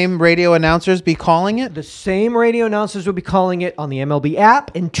the same radio announcers be calling it? The same radio announcers will be calling it on the MLB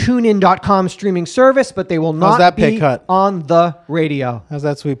app and TuneIn.com streaming service, but they will not be on the radio. How's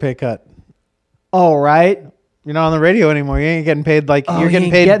that sweet pay cut? All right. You're not on the radio anymore. You ain't getting paid you're getting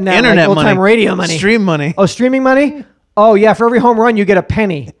paid that, internet like, money. old-time radio money. Stream money. Oh, streaming money? Oh, yeah. For every home run, you get a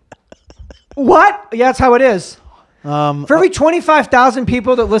penny. What? Yeah, that's how it is. For every 25,000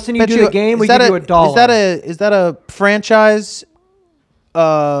 people that listen to you do the game, we give you $1. Is that a franchise?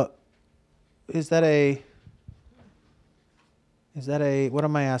 Is that a? What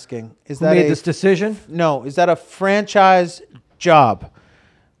am I asking? Who made this decision? No. Is that a franchise job?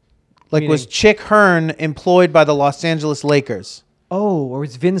 Like, was Chick Hearn employed by the Los Angeles Lakers? Oh, or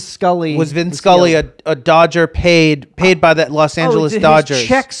was Vin Scully? Was Vin Scully a Dodger paid by the Los Angeles Dodgers? His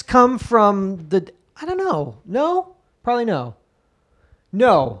checks come from the... I don't know. No? Probably no.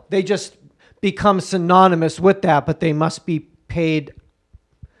 No. They just become synonymous with that, but they must be paid...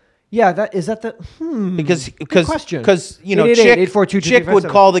 Yeah, is that the... Good question. Because, you know, Chick would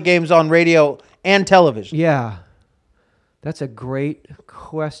call the games on radio and television. Yeah. That's a great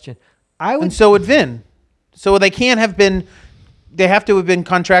question. And so would Vin. So they can't have been... They have to have been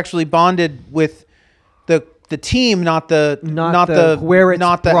contractually bonded with the team, not the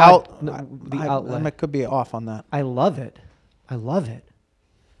outlet. I could be off on that. I love it.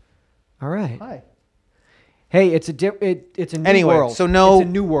 All right. Hi. Hey, it's a new world. So no, it's a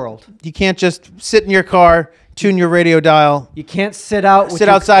new world. You can't just sit in your car, tune your radio dial. You can't sit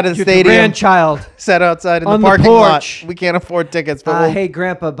outside of the stadium. Grandchild. Sit outside in on the parking porch. lot. We can't afford tickets. But hey,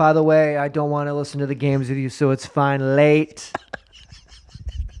 Grandpa, by the way, I don't want to listen to the games with you, so it's fine. Late.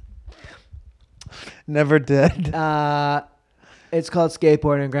 Never did. It's called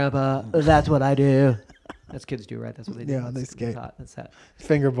skateboarding, Grandpa. That's what I do. That's kids do, right? That's what they do. Yeah, they skate. That's that.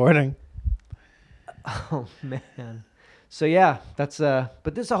 Fingerboarding. Oh man. So yeah, that's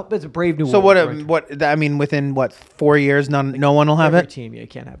but it's a brave new world. So what I mean, within 4 years, no one will have every it. Team, you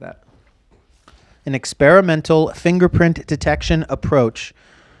can't have that. An experimental fingerprint detection approach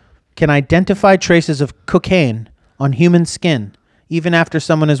can identify traces of cocaine on human skin even after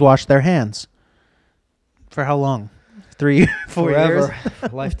someone has washed their hands. For how long? 3, 4 years?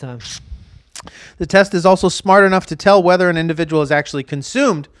 Forever. Lifetime. The test is also smart enough to tell whether an individual has actually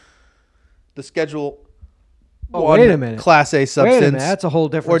consumed the Schedule 1 Class A substance. Wait a minute. That's a whole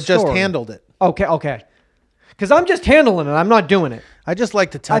different story. Or just handled it. Okay. Because I'm just handling it. I'm not doing it. I just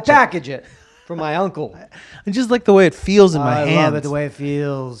like to touch it. I package it for my uncle. I just like the way it feels in my hands. I love it the way it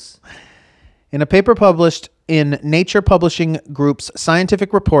feels. In a paper published in Nature Publishing Group's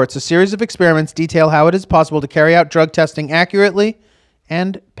Scientific Reports, a series of experiments detail how it is possible to carry out drug testing accurately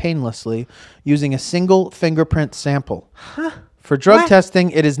and painlessly using a single fingerprint sample. Huh? For drug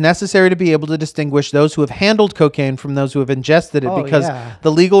testing, it is necessary to be able to distinguish those who have handled cocaine from those who have ingested it because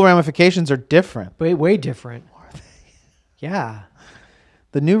the legal ramifications are different. Way different. Are they? Yeah.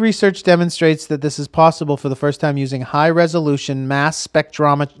 The new research demonstrates that this is possible for the first time using high-resolution mass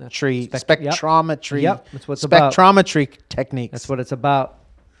spectrometry. Yep. That's what it's about. Spectrometry techniques. That's what it's about.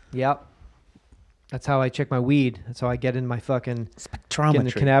 Yep. That's how I check my weed. That's how I get in my fucking Spectrometry. get in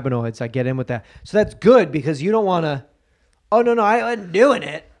the cannabinoids. I get in with that. So that's good because you don't want to. Oh no, I wasn't doing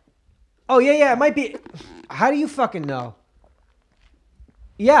it. Oh yeah, it might be. How do you fucking know?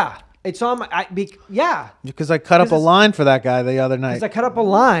 Yeah, it's on my. Yeah. Because I cut up a line for that guy the other night. Because I cut up a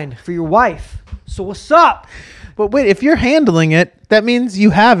line for your wife. So what's up? But wait, if you're handling it, that means you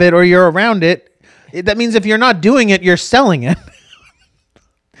have it or you're around it. That means if you're not doing it, you're selling it.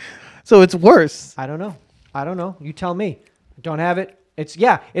 So it's worse. I don't know. You tell me. Don't have it.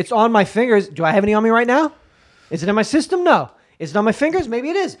 It's on my fingers. Do I have any on me right now? Is it in my system? No. Is it on my fingers? Maybe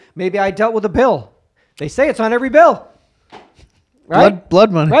it is. Maybe I dealt with a bill. They say it's on every bill. Right?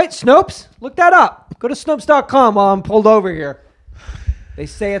 Blood money. Right? Snopes? Look that up. Go to Snopes.com while I'm pulled over here. They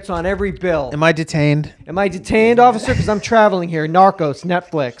say it's on every bill. Am I detained? Am I detained, officer? Because I'm traveling here. Narcos,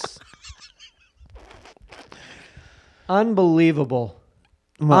 Netflix. Unbelievable.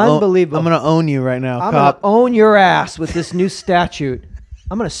 Unbelievable. I'm going to own you right now, I'm cop. going to own your ass with this new statute.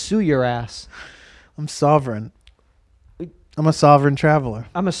 I'm going to sue your ass. I'm sovereign. I'm a sovereign traveler.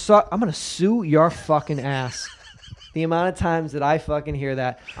 I'm going to sue your fucking ass. The amount of times that I fucking hear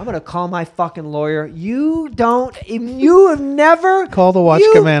that, I'm going to call my fucking lawyer. You have never. Call the watch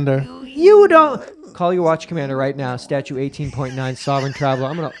commander. You don't. Call your watch commander right now. Statute 18.9, sovereign traveler.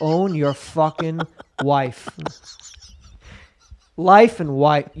 I'm going to own your fucking wife. Life and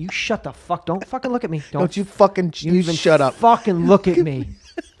wife. You shut the fuck. Don't fucking look at me. Don't you fucking you even shut up. Fucking look at me.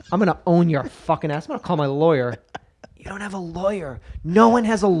 I'm going to own your fucking ass. I'm going to call my lawyer. You don't have a lawyer. No one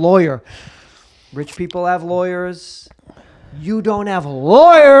has a lawyer. Rich people have lawyers. You don't have a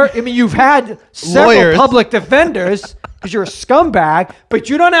lawyer. I mean, you've had several public defenders because you're a scumbag, but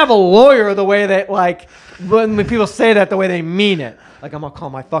you don't have a lawyer the way that, like, when people say that, the way they mean it. Like, I'm going to call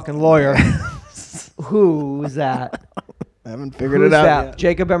my fucking lawyer. Who's that? I haven't figured it out yet.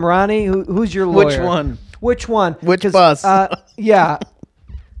 Jacob Emrani? Who's your lawyer? Which one? Which 'Cause, bus? Yeah.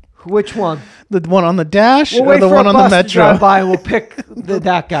 Which one? The one on the dash We'll or the one on the metro? To drive by and we'll pick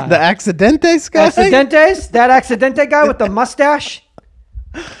that guy. The Accidentes guy? Accidentes? That Accidente guy with the mustache?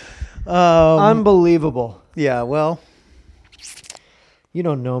 Unbelievable. Yeah, well. You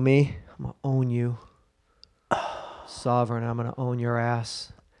don't know me. I'm going to own you. Sovereign, I'm going to own your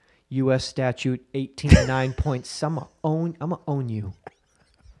ass. U.S. statute 18.9 points. I'm going to own you.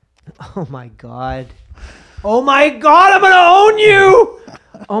 Oh, my God. Oh, my God, I'm going to own you.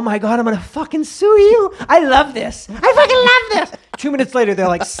 Oh, my God, I'm going to fucking sue you. I love this. I fucking love this. 2 minutes later, they're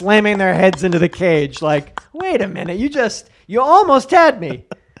like slamming their heads into the cage. Like, wait a minute. You almost had me.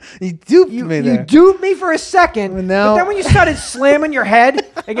 You duped me there. You duped me for a second. But then when you started slamming your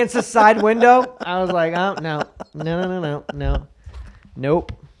head against the side window, I was like, oh, no.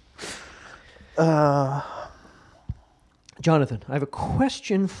 Nope. Jonathan, I have a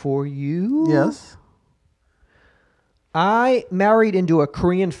question for you. Yes. I married into a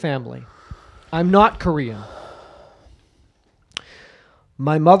Korean family. I'm not Korean.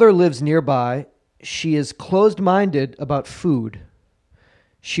 My mother lives nearby. She is closed-minded about food.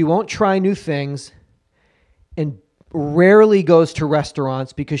 She won't try new things and rarely goes to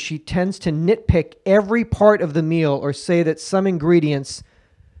restaurants because she tends to nitpick every part of the meal or say that some ingredients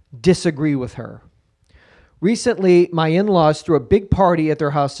disagree with her. Recently, my in-laws threw a big party at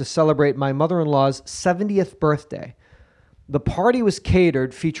their house to celebrate my mother-in-law's 70th birthday. The party was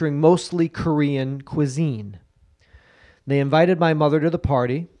catered, featuring mostly Korean cuisine. They invited my mother to the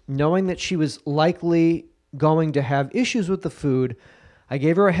party. Knowing that she was likely going to have issues with the food, I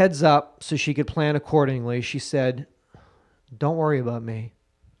gave her a heads up so she could plan accordingly. She said, "Don't worry about me."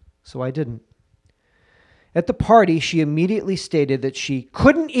 So I didn't. At the party, she immediately stated that she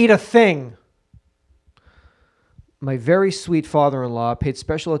couldn't eat a thing. My very sweet father-in-law paid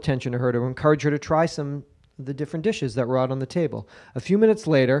special attention to her to encourage her to try some of the different dishes that were out on the table. A few minutes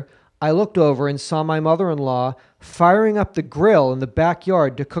later, I looked over and saw my mother-in-law firing up the grill in the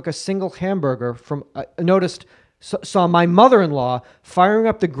backyard to cook a single hamburger saw my mother-in-law firing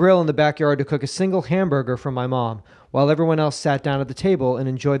up the grill in the backyard to cook a single hamburger for my mom, while everyone else sat down at the table and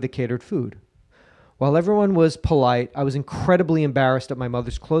enjoyed the catered food. While everyone was polite, I was incredibly embarrassed at my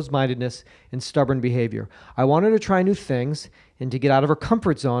mother's closed-mindedness and stubborn behavior. I want her to try new things and to get out of her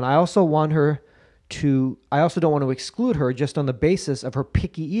comfort zone. I also don't want to exclude her just on the basis of her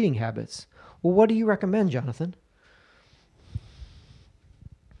picky eating habits. Well, what do you recommend, Jonathan?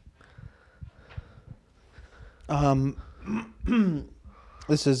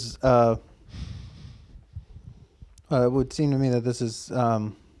 This is It would seem to me that this is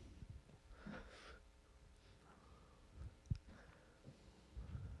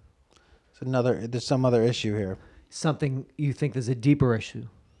there's some other issue here. Something you think there's a deeper issue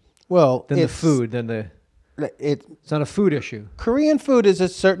Well, than the food, it's not a food issue. Korean food is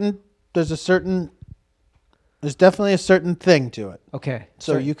there's definitely a certain thing to it. Okay.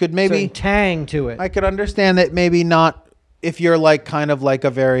 So you could maybe certain tang to it. I could understand that maybe not if you're like kind of like a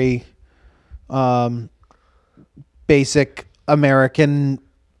very basic American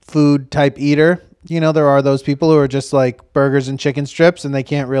food type eater. You know, there are those people who are just like burgers and chicken strips and they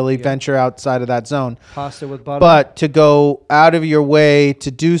can't really venture outside of that zone. Pasta with butter. But to go out of your way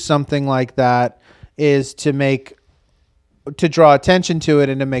to do something like that is to draw attention to it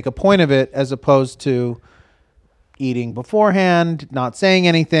and to make a point of it, as opposed to eating beforehand, not saying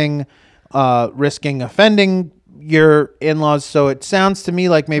anything, risking offending your in-laws. So it sounds to me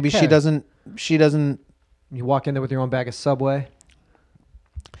like maybe she doesn't. You walk in there with your own bag of Subway,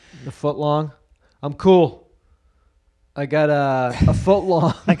 the foot long. I'm cool. I got a foot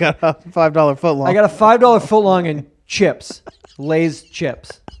long. I got a $5 foot long. I got a $5 foot long and chips, Lay's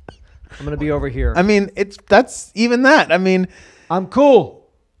chips. I'm gonna be over here. I mean, that's even that. I mean, I'm cool.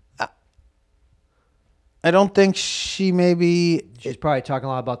 I don't think she maybe. She's probably talking a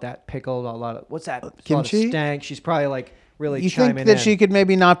lot about that pickle. A lot of what's that? Kimchi? A lot of stank. She's probably like really. You chiming think that in. she could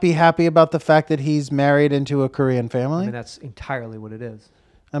maybe not be happy about the fact that he's married into a Korean family? I mean, that's entirely what it is.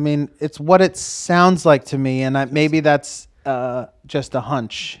 I mean, it's what it sounds like to me, and maybe that's just a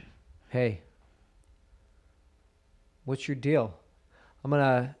hunch. Hey, what's your deal? I'm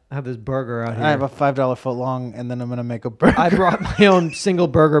gonna have this burger out here. I have a $5 foot long, and then I'm gonna make a burger. I brought my own single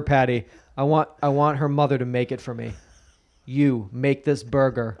burger patty. I want her mother to make it for me. You make this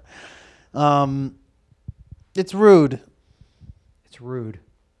burger. It's rude. It's rude.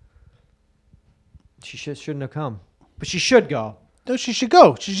 She shouldn't have come, but she should go. No, she should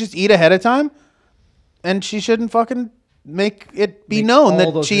go. She should just eat ahead of time, and she shouldn't fucking make it be known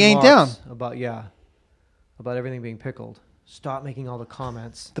that she ain't down. About everything being pickled. Stop making all the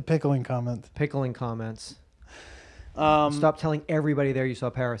comments. The pickling comments. Pickling comments. Stop telling everybody there you saw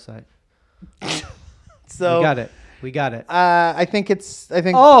Parasite. So We got it. I think.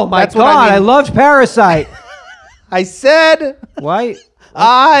 Oh my God! I loved Parasite. I said. Why?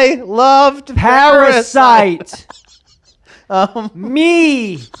 I loved Parasite.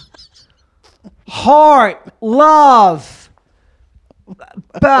 Me. Heart. Love.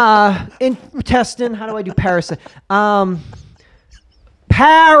 Intestine. How do I do Parasite?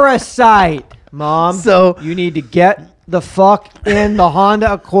 Parasite. Mom. So you need to get the fuck in the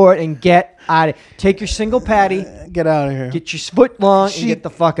Honda Accord and get out of here. Take your single patty. Get out of here. Get your foot long and get the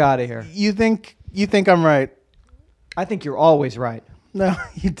fuck out of here. You think I'm right? I think you're always right. No,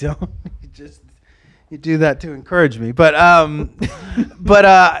 you don't. You do that to encourage me. But I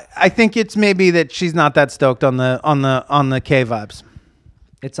think it's maybe that she's not that stoked on the K vibes.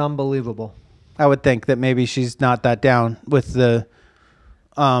 It's unbelievable. I would think that maybe she's not that down with the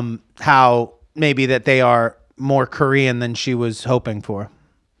how maybe that they are more Korean than she was hoping for.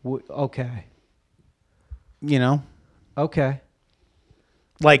 Okay. You know? Okay.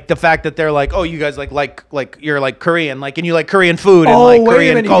 Like the fact that they're like, oh, you guys like you're like Korean, like, and you like Korean food and like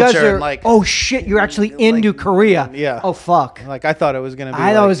Korean culture, and like, oh shit, you're actually into Korea. Yeah. Oh fuck. Like I thought it was gonna be.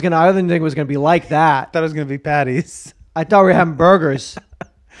 I didn't think it was gonna be like that. I thought it was gonna be patties. I thought we were having burgers.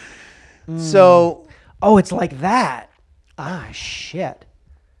 So. Oh, it's like that. Ah, shit.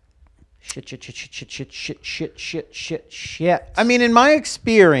 Shit. I mean, in my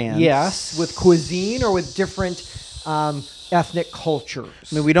experience, yes, with cuisine or with different ethnic cultures.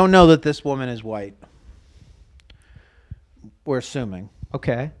 I mean, we don't know that this woman is white. We're assuming.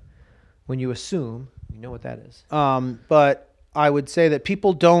 Okay. When you assume, you know what that is. But I would say that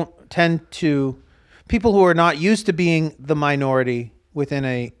people who are not used to being the minority within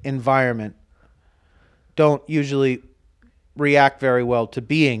a environment don't usually react very well to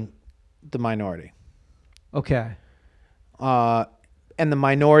being the minority. Okay. And the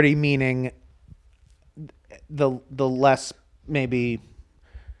minority meaning the less maybe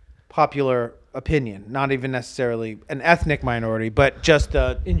popular opinion, not even necessarily an ethnic minority, but just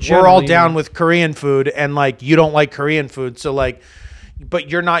we're all down with Korean food, and like you don't like Korean food, so like, but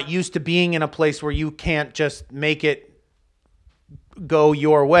you're not used to being in a place where you can't just make it go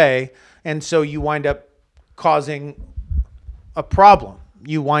your way, and so you wind up causing a problem.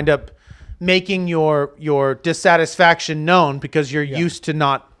 You wind up making your dissatisfaction known because you're used to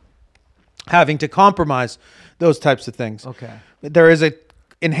not having to compromise those types of things. Okay. There is a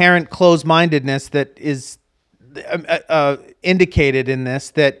inherent closed-mindedness that is indicated in this,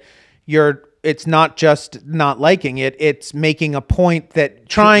 that you're it's not just not liking it, it's making a point that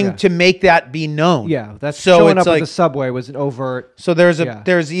trying to make that be known. Yeah, that's so showing it's up like at the subway was an overt. so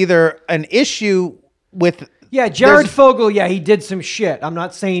there's either an issue with Jared Fogle, he did some shit. I'm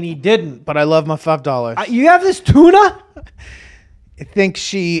not saying he didn't. but I love my $5. You have this tuna? I think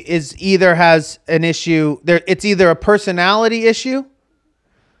she has an issue there. It's either a personality issue,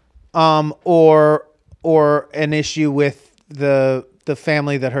 or an issue with the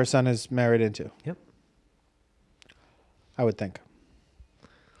family that her son is married into. Yep. I would think.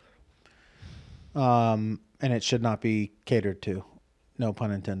 And it should not be catered to. No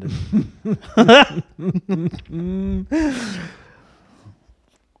pun intended.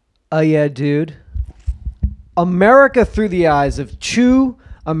 Yeah, dude. America through the eyes of two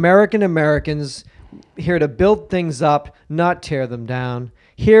Americans, here to build things up, not tear them down.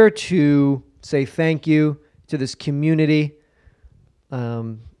 Here to say thank you to this community.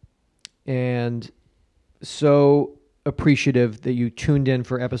 And so appreciative that you tuned in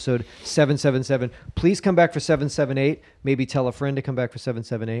for episode 777. Please come back for 778. Maybe tell a friend to come back for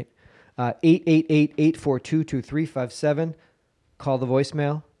 778. 888-842-2357. Call the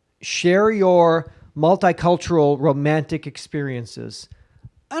voicemail. Share your multicultural romantic experiences.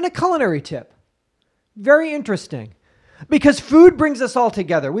 And a culinary tip. Very interesting. Because food brings us all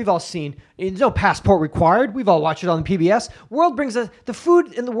together. We've all seen, there's no passport required. We've all watched it on PBS. The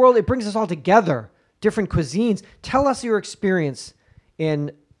food in the world, it brings us all together. Different cuisines. Tell us your experience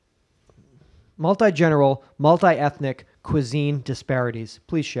in multi-general, multi-ethnic cuisine disparities.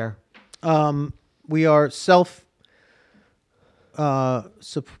 Please share. We are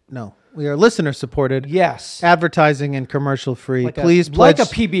we are listener supported. Yes. Advertising and commercial free. Like Please like pledge a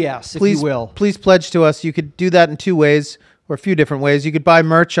PBS, if you will. Please pledge to us. You could do that in two ways, or a few different ways. You could buy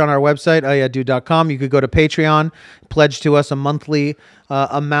merch on our website, ohyeahdude.com. You could go to Patreon, pledge to us a monthly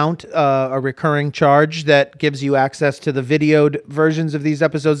amount, a recurring charge that gives you access to the videoed versions of these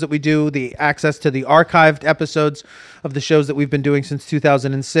episodes that we do, the access to the archived episodes of the shows that we've been doing since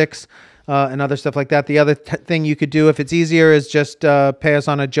 2006. And other stuff like that. The other thing you could do, if it's easier, is just pay us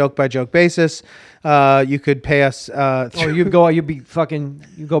on a joke-by-joke basis. You could pay us... or you go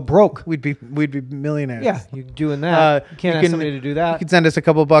broke. We'd be millionaires. Yeah, you're doing that. You can't ask somebody to do that. You can send us a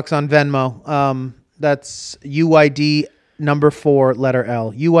couple bucks on Venmo. That's UID number 4, letter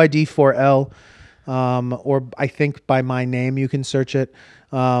L. UID 4L. Or I think by my name you can search it.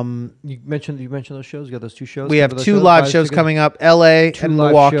 You mentioned those shows. You got those two shows. We have two live shows coming up: L.A. and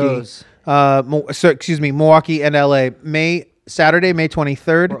Milwaukee. Shows. Milwaukee and L.A. Saturday, May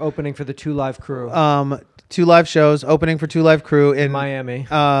 23rd. We're opening for the Two Live Crew. 2 live shows opening for Two Live Crew in Miami.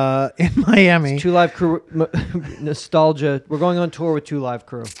 In Miami. Two Live Crew nostalgia. We're going on tour with Two Live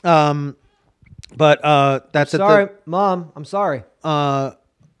Crew. But that's sorry, Mom. I'm sorry.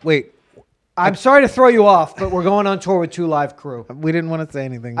 Wait. I'm sorry to throw you off, but we're going on tour with Two Live Crew. We didn't want to say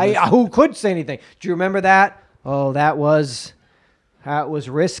anything. Who could say anything? Do you remember that? Oh, that was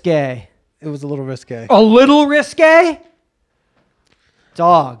risque. It was a little risque. A little risque?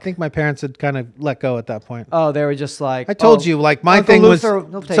 Dog. I think my parents had kind of let go at that point. Oh, they were just like... I told you, like, my Uncle thing Luther,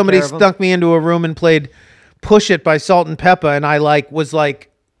 was somebody stunk me into a room and played Push It by Salt and Peppa, and I was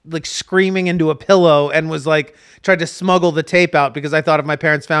screaming into a pillow and was tried to smuggle the tape out because I thought if my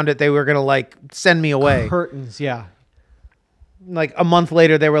parents found it, they were going to send me away. Curtains, yeah. A month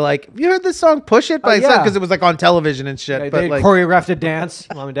later, they were like, "Have you heard this song Push It by Salt?" Because it was on television and shit. They but choreographed a dance.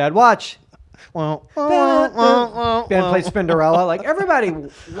 Mom and Dad, watch. Well, Ben plays Spinderella. Everybody,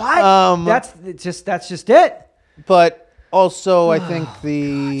 what? That's just it. But also, I think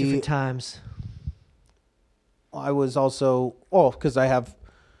different times. I was also because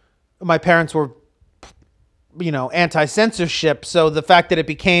my parents were, anti-censorship. So the fact that it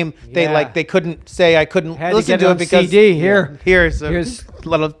became they couldn't say I couldn't listen to it because CD here's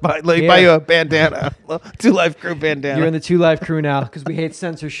let me buy you a bandana, Two Live Crew bandana. You're in the Two Live Crew now because we hate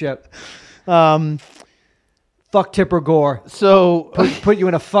censorship. Fuck Tipper Gore. So put you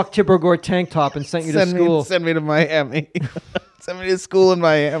in a fuck Tipper Gore tank top and sent you to school. Send me to Miami. Send me to school in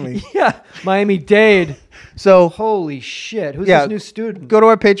Miami. Yeah, Miami-Dade. So holy shit, who's this new student? Go to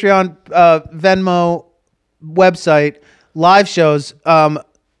our Patreon, Venmo website, live shows.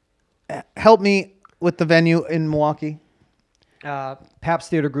 Help me with the venue in Milwaukee.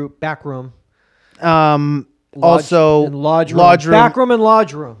 Pabst Theater Group, Back Room. Also, Lodge Room. Back Room and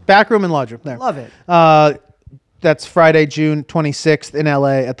Lodge Room. Back Room and Lodge Room. There. Love it. That's Friday, June 26th in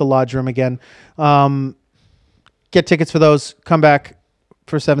LA at the Lodge Room again. Get tickets for those. Come back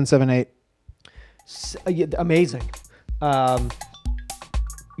for 778. Amazing. Yeah.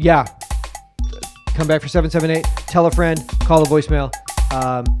 Come back for 778. Tell a friend. Call the voicemail.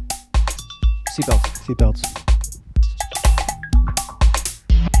 Seatbelts. Seatbelts.